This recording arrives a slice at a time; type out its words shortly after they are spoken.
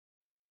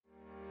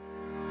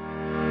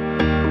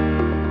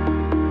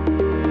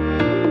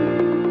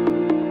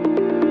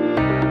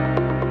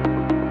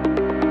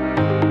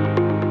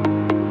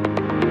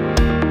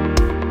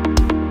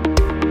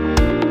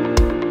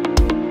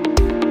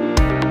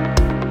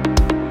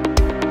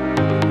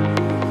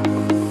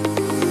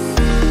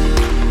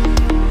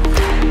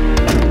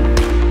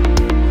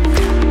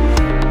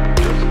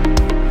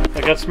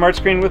Got Smart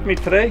Screen with me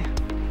today.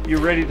 You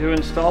ready to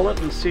install it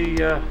and see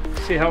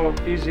how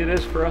easy it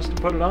is for us to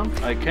put it on?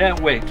 I can't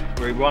wait.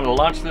 We want to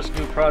launch this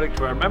new product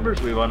to our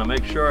members. We want to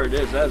make sure it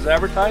is as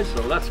advertised,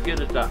 so let's get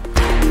it done.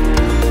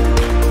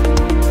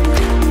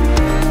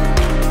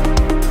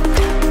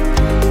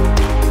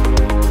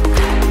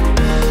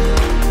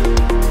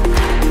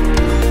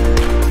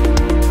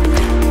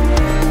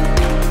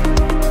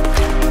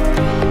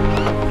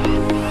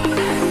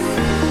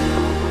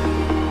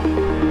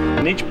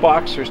 In each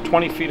box there's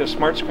 20 feet of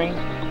Smart Screen.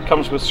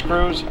 Comes with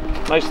screws,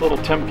 nice little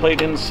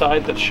template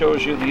inside that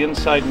shows you the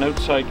inside and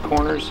outside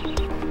corners.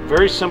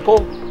 Very simple,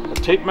 a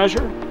tape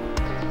measure,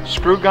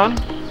 screw gun,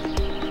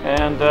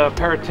 and a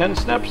pair of 10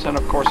 snips, and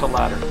of course a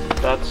ladder.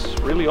 That's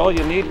really all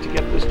you need to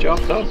get this job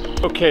done.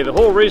 Okay, the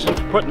whole reason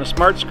for putting a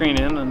Smart Screen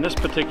in this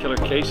particular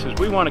case is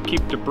we want to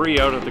keep debris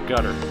out of the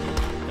gutter.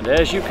 And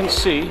as you can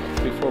see,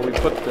 before we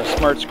put the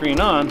Smart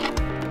Screen on,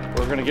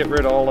 we're going to get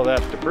rid of all of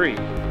that debris.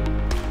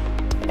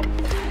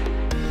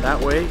 That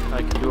way I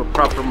can do a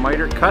proper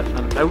miter cut,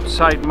 an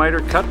outside miter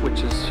cut, which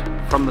is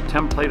from the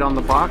template on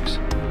the box,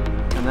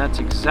 and that's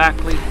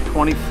exactly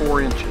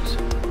 24 inches.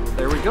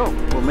 There we go.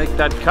 We'll make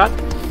that cut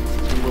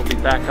and we'll be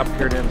back up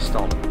here to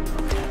install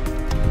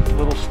it.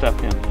 Little step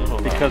in,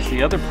 because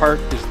the other part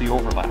is the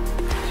overlap.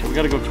 So we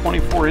got to go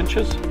 24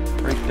 inches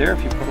right there.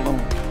 If you put a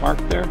little mark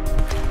there.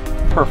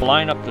 Perfect.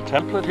 Line up the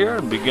template here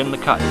and begin the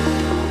cut.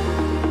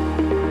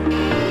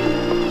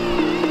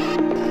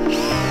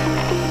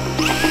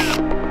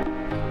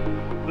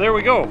 There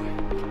we go.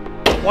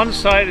 One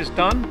side is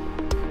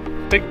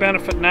done. Big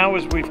benefit now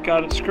is we've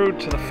got it screwed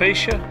to the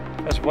fascia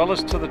as well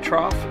as to the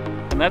trough,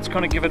 and that's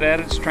going to give it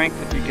added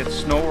strength if you get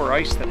snow or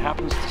ice that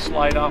happens to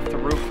slide off the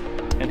roof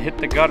and hit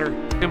the gutter.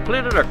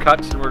 Completed our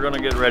cuts and we're going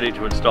to get ready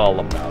to install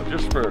them now.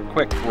 Just for a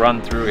quick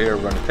run through here,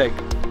 we're going to take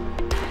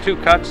the 2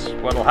 cuts.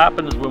 What will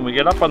happen is when we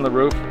get up on the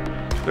roof,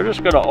 they're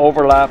just going to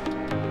overlap.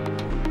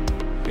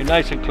 Be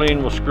nice and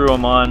clean, we'll screw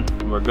them on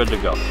and we're good to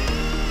go.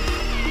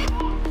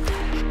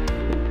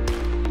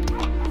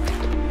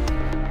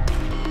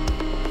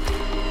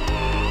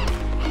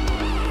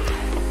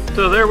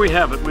 So there we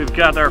have it. We've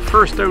got our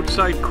first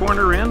outside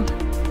corner in,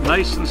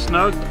 nice and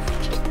snug,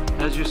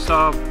 as you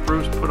saw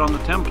Bruce put on the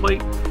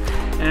template,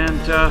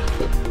 and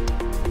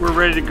we're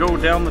ready to go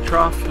down the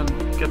trough and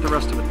get the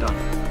rest of it done.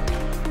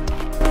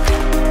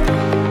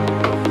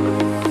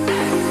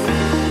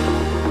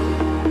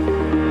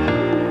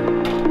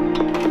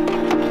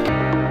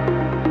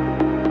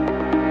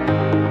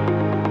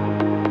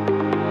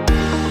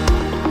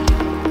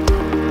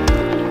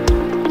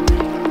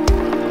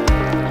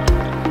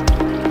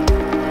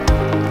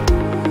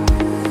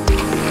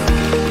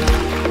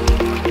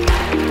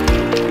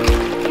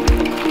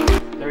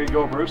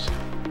 Go, Bruce.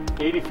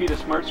 80 feet of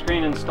Smart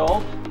Screen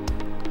installed.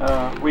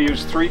 We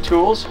use 3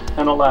 tools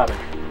and a ladder.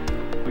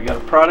 We got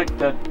a product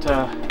that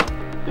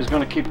is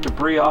going to keep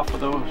debris off of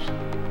those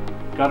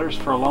gutters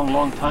for a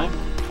long time,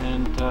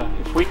 and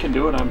if we can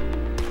do it,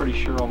 I'm pretty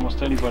sure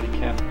almost anybody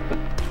can.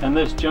 And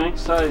this giant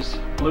size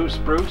blue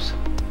spruce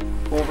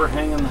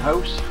overhanging the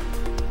house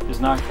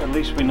is not, at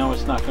least we know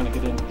it's not going to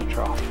get into the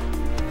trough.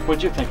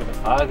 What'd you think of it?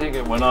 I think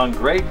it went on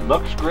great,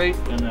 looks great,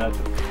 and I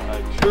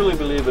truly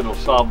believe it'll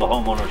solve the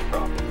homeowner's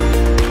problem.